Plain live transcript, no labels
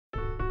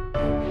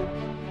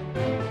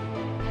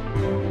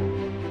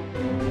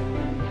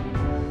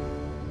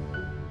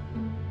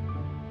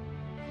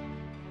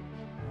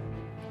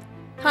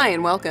Hi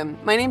and welcome.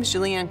 My name is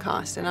Julieanne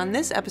Cost, and on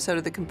this episode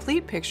of The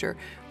Complete Picture,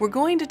 we're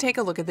going to take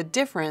a look at the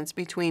difference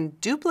between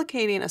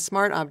duplicating a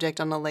smart object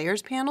on the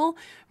Layers panel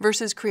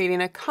versus creating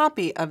a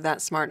copy of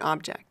that smart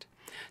object.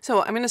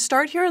 So I'm going to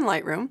start here in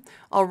Lightroom.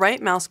 I'll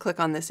right mouse click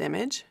on this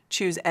image,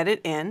 choose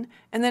Edit In,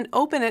 and then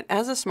open it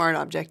as a smart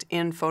object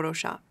in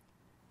Photoshop.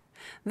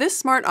 This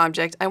smart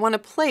object I want to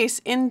place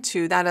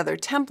into that other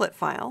template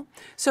file,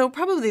 so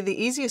probably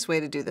the easiest way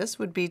to do this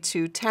would be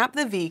to tap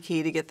the V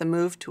key to get the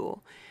Move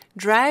tool.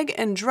 Drag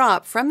and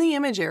drop from the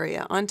image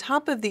area on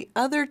top of the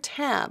other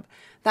tab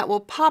that will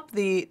pop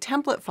the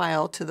template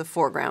file to the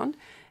foreground,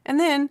 and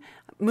then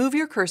move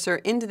your cursor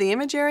into the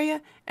image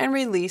area and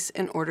release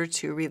in order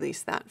to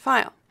release that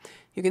file.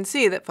 You can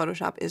see that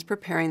Photoshop is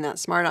preparing that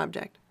smart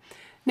object.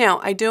 Now,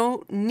 I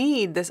don't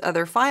need this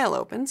other file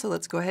open, so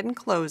let's go ahead and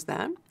close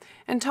that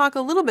and talk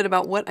a little bit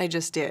about what I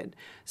just did.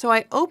 So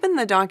I opened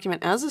the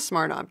document as a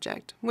smart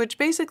object, which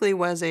basically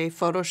was a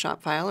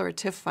Photoshop file or a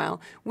TIFF file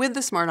with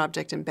the smart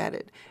object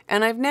embedded.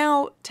 And I've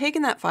now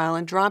taken that file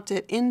and dropped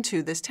it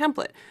into this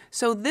template.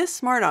 So this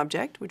smart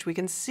object, which we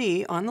can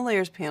see on the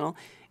Layers panel,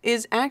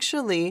 is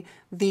actually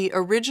the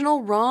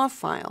original raw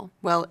file.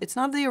 Well, it's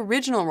not the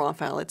original raw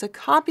file, it's a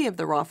copy of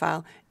the raw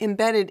file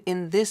embedded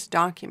in this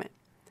document.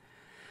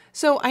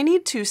 So I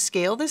need to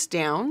scale this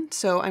down,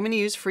 so I'm going to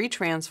use Free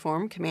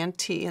Transform, Command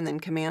T, and then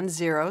Command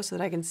 0 so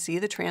that I can see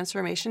the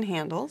transformation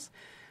handles.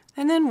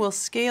 And then we'll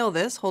scale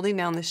this, holding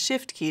down the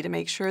Shift key to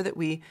make sure that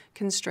we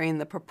constrain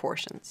the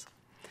proportions.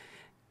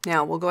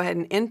 Now we'll go ahead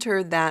and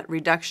enter that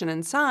reduction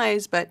in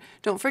size, but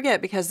don't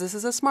forget, because this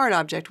is a smart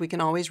object, we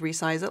can always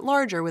resize it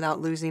larger without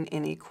losing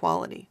any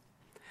quality.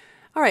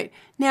 All right,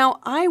 now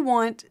I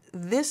want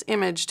this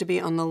image to be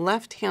on the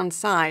left-hand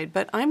side,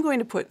 but I'm going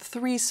to put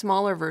three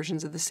smaller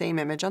versions of the same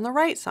image on the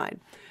right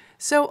side.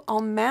 So I'll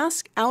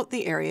mask out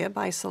the area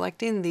by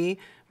selecting the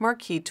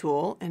marquee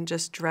tool and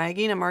just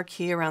dragging a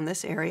marquee around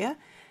this area.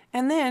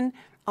 And then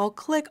I'll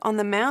click on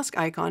the mask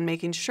icon,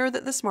 making sure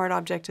that the smart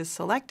object is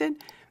selected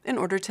in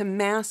order to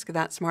mask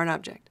that smart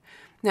object.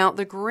 Now,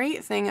 the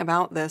great thing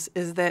about this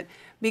is that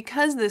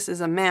because this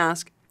is a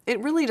mask, it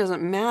really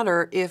doesn't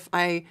matter if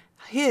I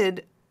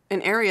hid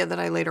an area that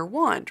I later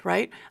want,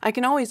 right? I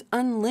can always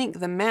unlink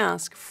the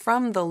mask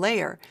from the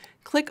layer,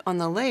 click on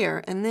the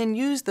layer, and then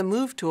use the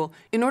Move tool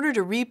in order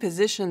to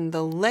reposition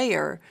the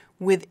layer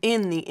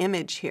within the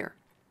image here.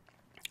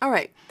 All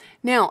right,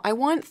 now I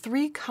want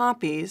three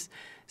copies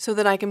so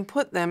that I can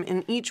put them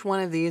in each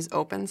one of these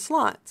open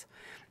slots.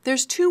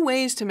 There's two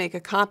ways to make a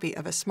copy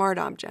of a smart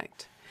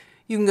object.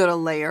 You can go to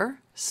Layer,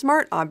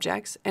 Smart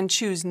Objects, and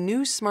choose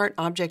New Smart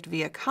Object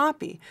via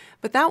Copy,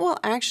 but that will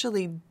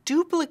actually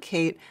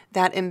duplicate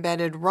that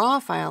embedded raw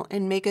file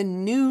and make a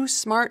new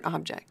smart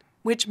object,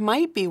 which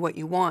might be what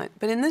you want,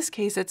 but in this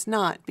case it's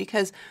not,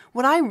 because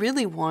what I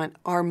really want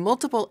are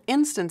multiple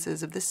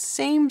instances of the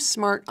same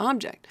smart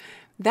object.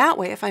 That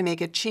way, if I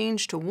make a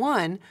change to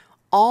one,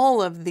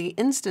 all of the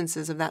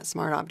instances of that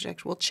smart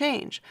object will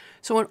change.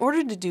 So in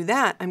order to do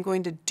that, I'm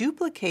going to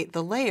duplicate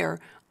the layer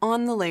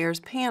on the Layers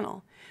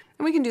panel.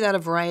 And we can do that a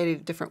variety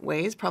of different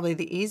ways. Probably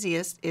the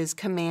easiest is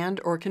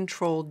Command or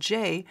Control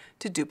J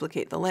to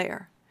duplicate the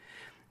layer.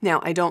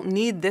 Now, I don't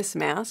need this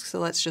mask, so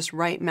let's just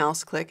right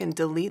mouse click and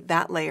delete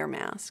that layer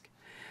mask.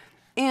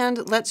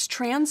 And let's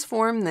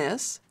transform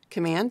this,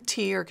 Command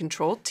T or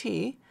Control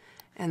T,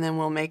 and then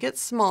we'll make it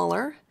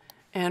smaller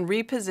and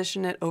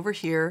reposition it over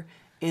here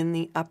in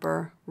the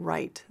upper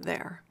right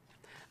there.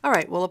 All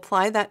right, we'll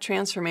apply that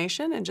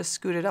transformation and just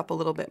scoot it up a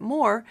little bit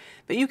more,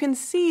 but you can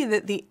see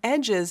that the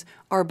edges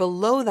are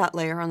below that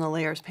layer on the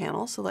Layers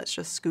panel, so let's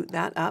just scoot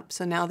that up,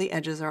 so now the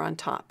edges are on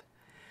top.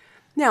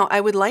 Now, I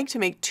would like to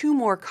make two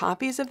more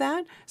copies of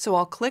that, so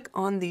I'll click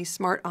on the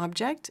Smart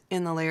Object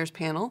in the Layers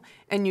panel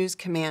and use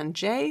Command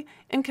J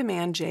and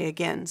Command J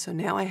again, so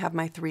now I have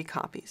my three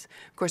copies.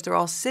 Of course, they're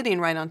all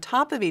sitting right on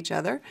top of each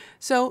other,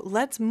 so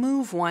let's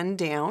move one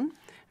down.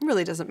 It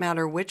really doesn't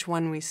matter which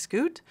one we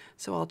scoot,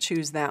 so I'll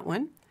choose that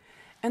one.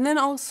 And then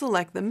I'll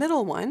select the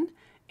middle one,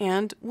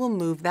 and we'll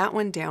move that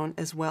one down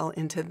as well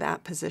into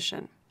that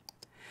position.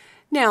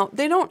 Now,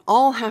 they don't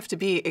all have to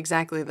be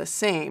exactly the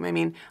same. I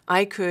mean,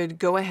 I could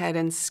go ahead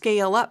and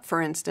scale up,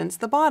 for instance,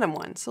 the bottom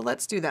one. So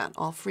let's do that.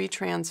 I'll free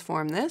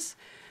transform this.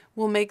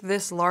 We'll make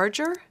this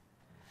larger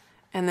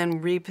and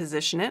then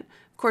reposition it.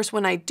 Of course,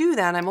 when I do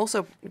that, I'm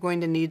also going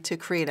to need to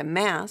create a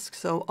mask.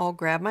 So I'll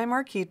grab my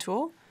marquee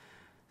tool,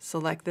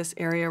 select this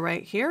area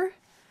right here,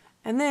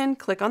 and then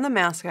click on the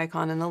mask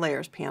icon in the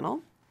Layers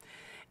panel.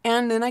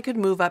 And then I could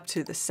move up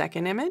to the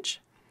second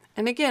image.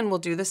 And again, we'll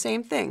do the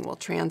same thing. We'll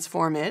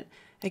transform it.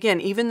 Again,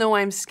 even though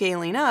I'm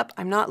scaling up,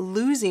 I'm not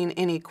losing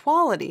any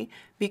quality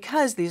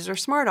because these are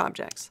smart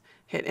objects.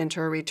 Hit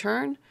Enter or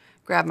Return,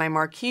 grab my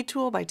marquee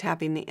tool by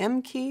tapping the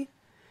M key,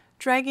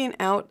 dragging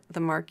out the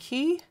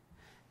marquee,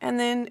 and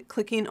then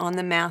clicking on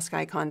the mask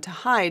icon to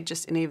hide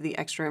just any of the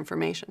extra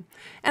information.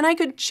 And I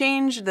could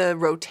change the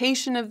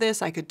rotation of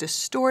this, I could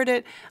distort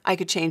it, I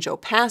could change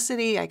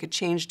opacity, I could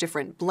change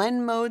different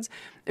blend modes.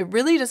 It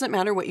really doesn't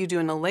matter what you do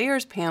in the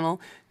Layers panel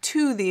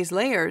to these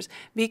layers,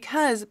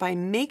 because by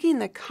making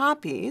the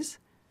copies,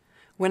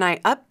 When I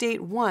update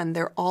one,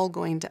 they're all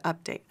going to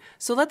update.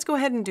 So let's go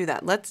ahead and do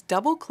that. Let's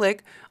double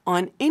click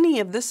on any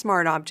of the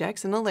smart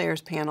objects in the Layers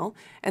panel,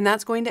 and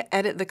that's going to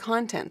edit the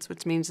contents,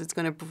 which means it's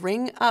going to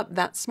bring up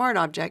that smart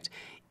object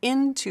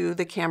into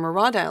the Camera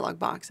Raw dialog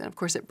box. And of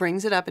course it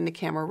brings it up into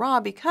Camera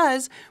Raw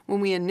because when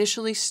we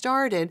initially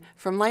started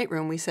from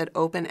Lightroom, we said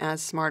Open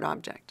as Smart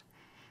Object.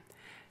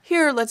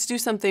 Here, let's do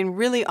something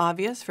really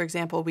obvious. For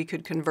example, we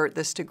could convert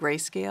this to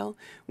grayscale.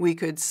 We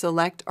could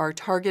select our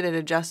targeted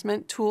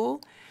adjustment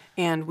tool,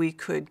 and we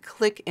could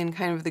click in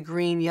kind of the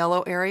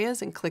green-yellow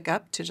areas and click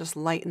up to just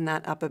lighten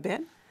that up a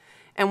bit.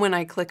 And when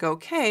I click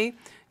OK,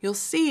 you'll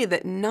see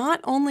that not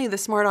only the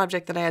smart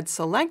object that I had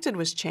selected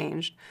was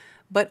changed,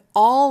 but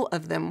all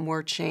of them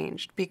were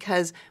changed,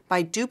 because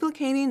by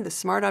duplicating the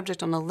smart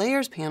object on the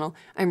Layers panel,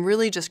 I'm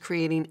really just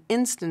creating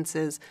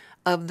instances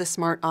of the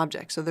smart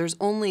object. So there's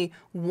only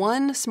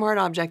one smart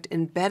object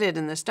embedded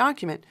in this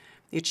document.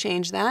 You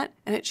change that,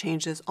 and it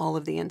changes all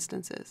of the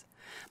instances.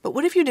 But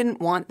what if you didn't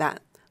want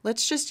that?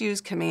 Let's just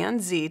use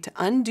Command Z to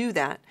undo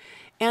that.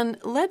 And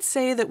let's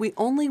say that we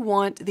only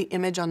want the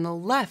image on the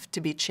left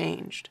to be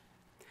changed.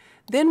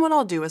 Then what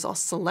I'll do is I'll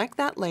select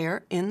that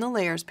layer in the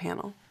Layers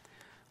panel.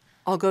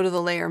 I'll go to the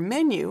Layer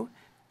menu,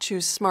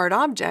 choose Smart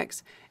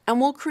Objects,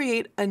 and we'll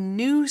create a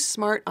new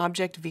Smart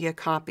Object via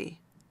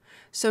copy.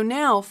 So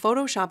now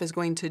Photoshop is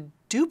going to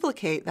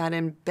duplicate that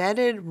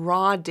embedded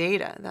raw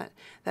data,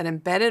 that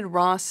embedded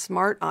raw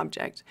smart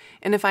object.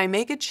 And if I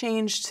make a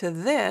change to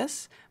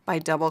this by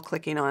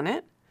double-clicking on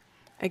it,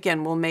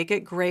 again, we'll make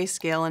it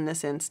grayscale in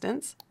this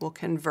instance. We'll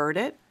convert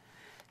it,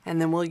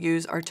 and then we'll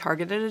use our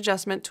targeted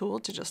adjustment tool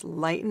to just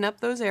lighten up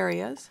those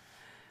areas.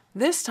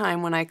 This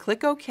time when I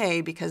click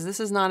OK, because this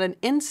is not an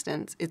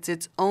instance, it's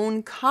its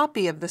own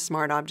copy of the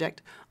smart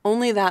object,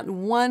 only that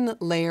one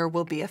layer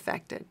will be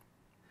affected.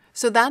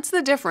 So that's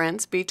the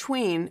difference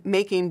between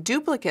making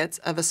duplicates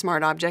of a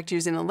smart object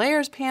using the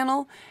Layers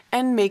panel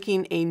and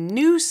making a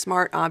new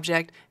smart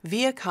object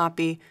via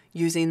copy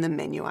using the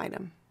menu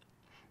item.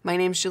 My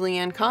name's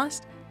Julieanne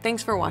Cost.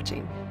 Thanks for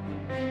watching.